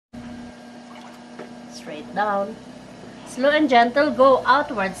Straight down. Slow and gentle, go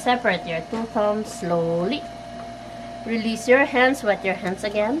outward. Separate your two thumbs slowly. Release your hands, wet your hands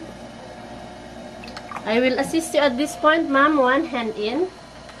again. I will assist you at this point, ma'am. One hand in.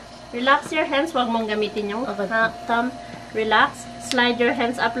 Relax your hands, wag mong gamitin yung thumb. Relax. Slide your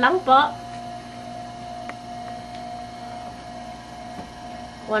hands up lang po.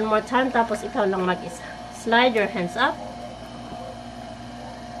 One more time, tapos ikaw lang mag-isa. Slide your hands up.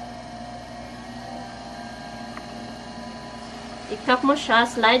 I-cup mo siya,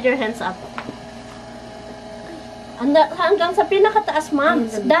 slide your hands up. Hanggang sa pinakataas, ma'am.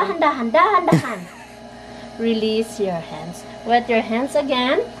 Dahan-dahan, dahan-dahan. Release your hands. Wet your hands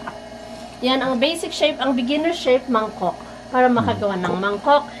again. Yan ang basic shape, ang beginner shape, mangkok. Para makagawa ng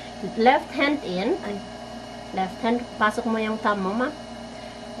mangkok. Left hand in. Left hand, pasok mo yung thumb mo, ma'am.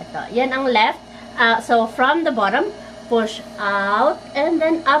 Ito, yan ang left. So, from the bottom, push out, and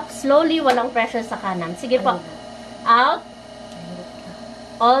then up slowly, walang pressure sa kanan. Sige po. Out.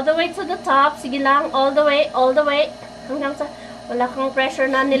 All the way to the top. Sige lang. All the way. All the way. Hanggang sa wala kang pressure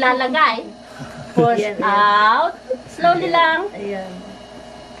na nilalagay. Push out. Slowly lang. Ayan.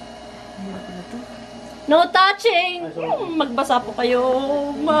 No touching. Magbasa po kayo.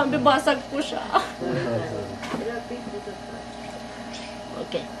 Mabibasag po siya.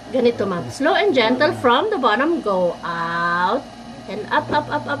 Okay. Ganito, ma'am. Slow and gentle. From the bottom, go out. And up, up,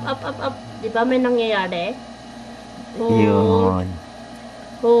 up, up, up, up, up. Diba may nangyayari? Yun.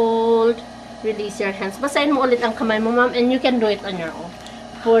 Hold. Release your hands. Basahin mo ulit ang kamay mo, ma'am. And you can do it on your own.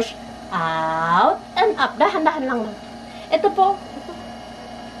 Push out and up. Dahan-dahan lang. Ito po.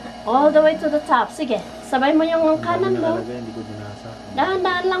 All the way to the top. Sige. Sabay mo yung kanan mo.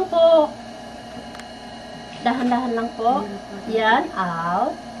 Dahan-dahan lang po. Dahan-dahan lang po. Yan.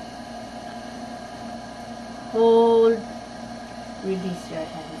 Out. Hold. Release your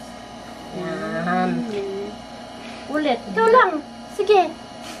hands. Yan. Ulit. Ikaw lang. Sige.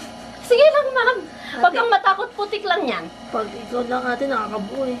 Sige lang, ma'am. Huwag kang matakot, putik lang yan. Pag ikaw lang natin,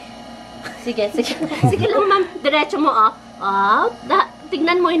 nakakabuo eh. Sige, sige. Sige lang, ma'am. Diretso mo, oh. Out.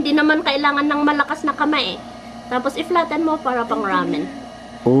 Tignan mo, hindi naman kailangan ng malakas na kamay eh. Tapos i-flatten mo para pang ramen.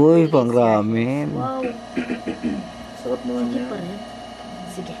 Uy, pang ramen. Wow. Sarap naman Sige pa rin.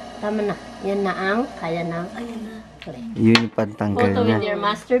 Sige, tama na. Yan na ang kaya na. Ayan na. Yun yung pantanggal Photo with niya. your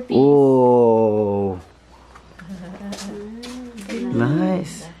masterpiece. Oh.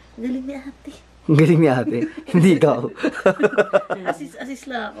 Nice. Galing ni ate. Ang galing ni ate. Hindi daw. Assist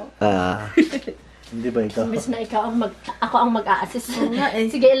lang ako. Hindi ba ikaw? Imbis na ikaw ang ako ang mag-a-assist. Oo nga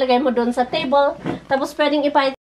eh. Sige, ilagay mo doon sa table. Tapos pwedeng